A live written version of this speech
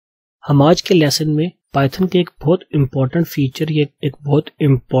हम आज के लेसन में पाइथन के एक बहुत इंपॉर्टेंट फीचर या एक बहुत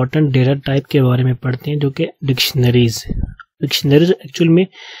इंपॉर्टेंट डेटा टाइप के बारे में पढ़ते हैं, जो कि डिक्शनरीज। डिक्शनरीज एक्चुअल में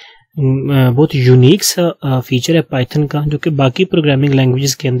बहुत यूनिक सा फीचर है पाइथन का, जो कि बाकी प्रोग्रामिंग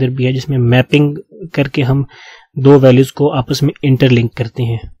लैंग्वेजेस के अंदर भी है, जिसमें मैपिंग करके हम दो वैल्यूज को आपस में इंटरलिंक करते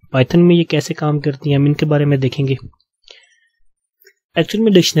हैं। पाइथन में ये कैसे काम करती हैं हम इनके बारे में देखेंगे। एक्चुअल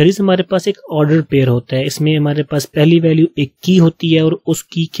में डिक्शनरीज हमारे पास एक ऑर्डर पेयर होता है। इसमें हमारे पास पहली वैल्यू एक की होती है और उस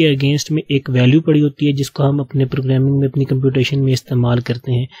की के अगेंस्ट में एक वैल्यू पड़ी होती है, जिसको हम अपने प्रोग्रामिंग में, अपनी कंप्यूटेशन में इस्तेमाल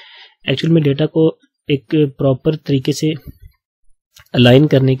करते हैं। एक्चुअल में डेटा को एक प्रॉपर तरीके से अलाइन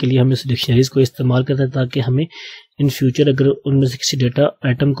करने के लिए हम इस डिक्शनरीज को इस्तेमाल करते हैं, ताकि हमें इन फ्यूचर अगर उनमें से किसी डेटा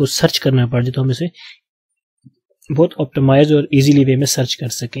आइटम को सर्च करना पड़ जाए तो हम इसे बहुत ऑप्टिमाइज और इजीली वे में सर्च कर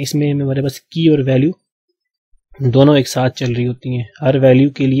सकें। इसमें हमारे पास की और वैल्यू दोनों एक साथ चल रही होती हैं। हर वैल्यू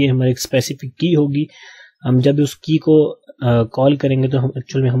के लिए हमारी एक स्पेसिफिक की होगी। हम जब उस की को कॉल करेंगे तो हम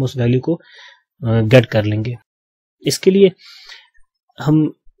एक्चुअल में हम उस वैल्यू को गेट कर लेंगे। इसके लिए हम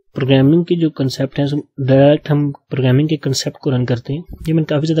प्रोग्रामिंग के जो कंसेप्ट हैं, डायरेक्ट हम प्रोग्रामिंग के कंसेप्ट को रन करते हैं। ये मैंने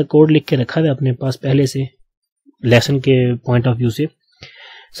काफ़ी ज़्यादा कोड लिख के रखा है अपने पास पहले से, लेसन के पॉइंट ऑफ व्यू से।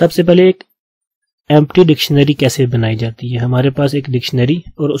 सबसे पहले एक एम्प्टी डिक्शनरी कैसे बनाई जाती है। हमारे पास एक डिक्शनरी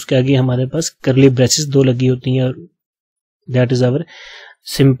और उसके आगे हमारे पास करली ब्रेसेस दो लगी होती हैं, और that is our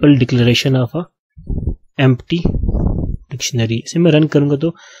simple declaration of a empty dictionary. इसे मैं रन करूंगा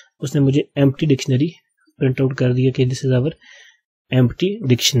तो उसने मुझे एम्प्टी डिक्शनरी प्रिंट आउट कर दिया कि this is our empty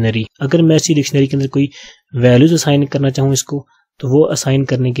dictionary. अगर मैं इसी डिक्शनरी के अंदर कोई वैल्यूज असाइन करना चाहूँ इसको, तो वो असाइन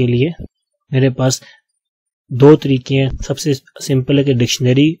करने के लिए मेरे पास दो तरीके हैं। सबसे सिंपल है कि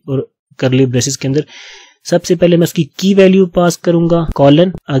डिक्शनरी और करली ब्रेसेस के अंदर सबसे पहले मैं उसकी की वैल्यू पास करूंगा,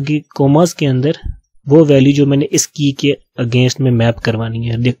 कॉलन आगे कोमास के अंदर वो वैल्यू जो मैंने इस की के अगेंस्ट में मैप करवानी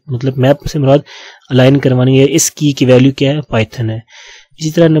है, मतलब मैप से मुराद अलाइन करवानी है। इस की वैल्यू क्या है, पाइथन है। इसी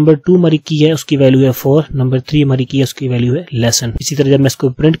तरह नंबर 2 हमारी की है, उसकी वैल्यू है 4। नंबर 3 हमारी की है, उसकी वैल्यू है लेसन। इसी तरह जब मैं इसको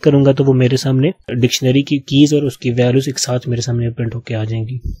प्रिंट करूंगा तो वो मेरे सामने डिक्शनरी की कीज और उसकी वैल्यूज एक साथ मेरे सामने प्रिंट होकर आ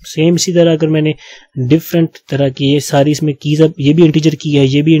जाएंगी। सेम इसी तरह अगर मैंने डिफरेंट तरह की ये सारी इसमें कीज, अब ये भी इंटीजर की है,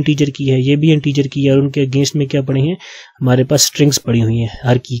 ये भी इंटीजर की है, ये भी इंटीजर की है, और उनके अगेंस्ट में क्या पड़े हैं, हमारे पास स्ट्रिंग्स पड़ी हुई हैं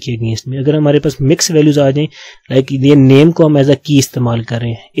हर की के अगेंस्ट में। अगर हमारे पास मिक्स वैल्यूज आ जाए, लाइक ये नेम को हम एज अ की इस्तेमाल कर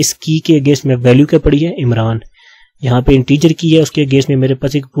रहे हैं, इस की के अगेंस्ट में वैल्यू क्या पड़ी है, इमरान। यहाँ पे इंटीजर की है, उसके अगेंस्ट में मेरे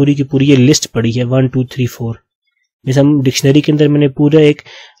पास एक पूरी की पूरी ये लिस्ट पड़ी है 1 2 3 4। जैसे हम डिक्शनरी के अंदर मैंने पूरा एक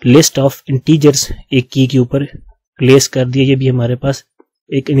लिस्ट ऑफ इंटीजर्स एक की के ऊपर प्लेस कर दिया। ये भी हमारे पास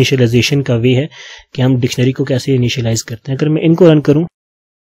एक इनिशियलाइजेशन का वे है कि हम डिक्शनरी को कैसे इनिशियलाइज करते हैं। अगर मैं इनको रन करूं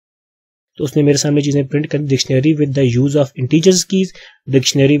तो उसने मेरे सामने चीजें प्रिंट कर, dictionary with the use of integers keys,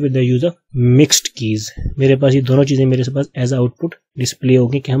 dictionary with the use of mixed keys. मेरे पास ये दोनों चीजें मेरे पास एज आउटपुट डिस्प्ले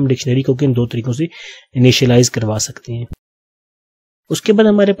होगी कि हम डिक्शनरी को किन दो तरीकों से इनिशियलाइज करवा सकते हैं। उसके बाद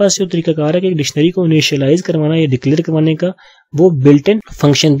हमारे पास जो तरीकाकार है कि डिक्शनरी को इनिशियलाइज करवाना या डिक्लेयर करवाने का, वो बिल्ट इन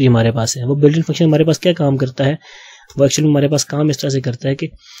फंक्शन भी हमारे पास है। वो बिल्ट इन फंक्शन हमारे पास क्या काम करता है, वो एक्चुअली हमारे पास काम इस तरह से करता है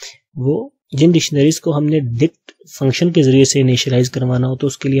कि वो जिन डिक्शनरीज को हमने डिक्ट फंक्शन के जरिए से इनिशियलाइज करवाना हो, तो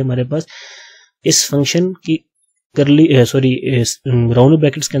उसके लिए हमारे पास इस फंक्शन की राउंड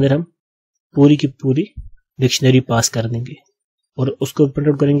ब्रैकेट्स के अंदर हम पूरी की पूरी डिक्शनरी पास कर देंगे और उसको प्रिंट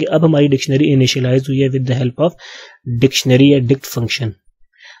आउट करेंगे। अब हमारी डिक्शनरी इनिशियलाइज हुई है with the help of dictionary या डिक्ट फंक्शन।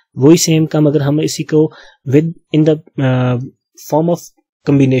 वही सेम काम अगर हम इसी को with in the form of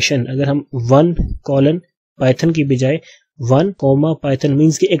combination, अगर हम 1 कॉलन पाइथन की बजाय 1 कॉमा पाइथन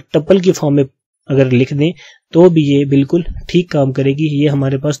मीन्स के एक टपल की फॉर्म में अगर लिख दें, तो भी ये बिल्कुल ठीक काम करेगी। ये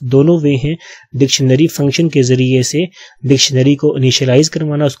हमारे पास दोनों वे हैं डिक्शनरी फंक्शन के जरिए से डिक्शनरी को इनिशियलाइज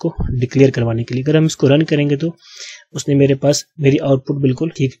करवाना, उसको डिक्लेयर करवाने के लिए। अगर हम इसको रन करेंगे तो उसने मेरे पास मेरी आउटपुट बिल्कुल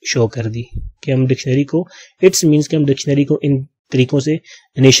ठीक शो कर दी कि हम डिक्शनरी को, इट्स मीन्स कि हम डिक्शनरी को इन तरीकों से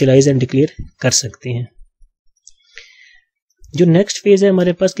इनिशियलाइज एंड डिक्लेयर कर सकते हैं। जो नेक्स्ट फेज है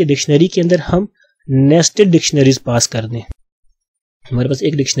हमारे पास कि डिक्शनरी के अंदर हम नेस्टेड डिक्शनरीज पास कर दें। हमारे पास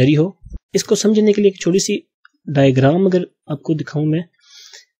एक डिक्शनरी हो, इसको समझने के लिए एक छोटी सी डायग्राम अगर आपको दिखाऊं मैं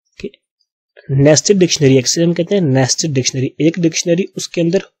कि नेस्टेड डिक्शनरी, एक्चुअली हम कहते हैं नेस्टेड डिक्शनरी, एक डिक्शनरी उसके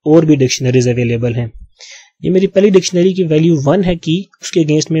अंदर और भी डिक्शनरीज अवेलेबल हैं। ये मेरी पहली डिक्शनरी की वैल्यू 1 है की, उसके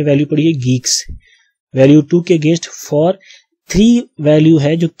अगेंस्ट में वैल्यू पड़ी है गीक्स। वैल्यू 2 के अगेंस्ट फॉर 3 वैल्यू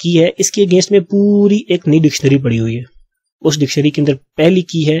है जो की है, इसके अगेंस्ट में पूरी एक नई डिक्शनरी पड़ी हुई है। उस डिक्शनरी के अंदर पहली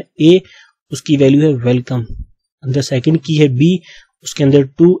की है ए, उसकी वैल्यू है वेलकम। अंदर सेकंड की है बी, उसके अंदर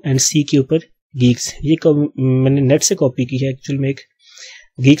 2 एंड सी के ऊपर गीक्स। ये मैंने नेट से कॉपी की है एक्चुअल में, एक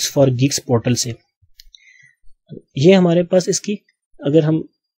गीक्स फॉर गीक्स पोर्टल से। ये हमारे पास इसकी, अगर हम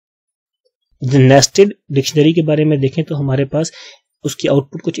नेस्टेड डिक्शनरी के बारे में देखें तो हमारे पास उसकी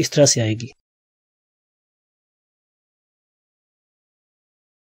आउटपुट कुछ इस तरह से आएगी।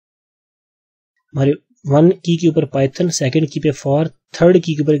 हमारे 1 की के ऊपर पाइथन, सेकंड की पे फॉर, थर्ड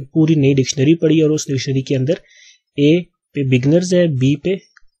की के ऊपर एक पूरी नई डिक्शनरी पढ़ी और उस डिक्शनरी के अंदर ए पे बिगनर्स है, बी पे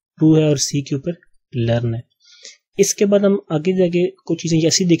ट्रू है और सी के ऊपर लर्न है। इसके बाद हम आगे जाके कुछ चीज़ें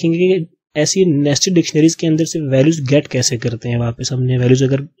ऐसी देखेंगे कि ऐसी नेस्टेड डिक्शनरीज के अंदर से वैल्यूज गेट कैसे करते हैं। वापस हमने वैल्यूज,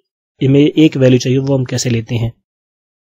 अगर हमें एक वैल्यू चाहिए वो हम कैसे लेते हैं।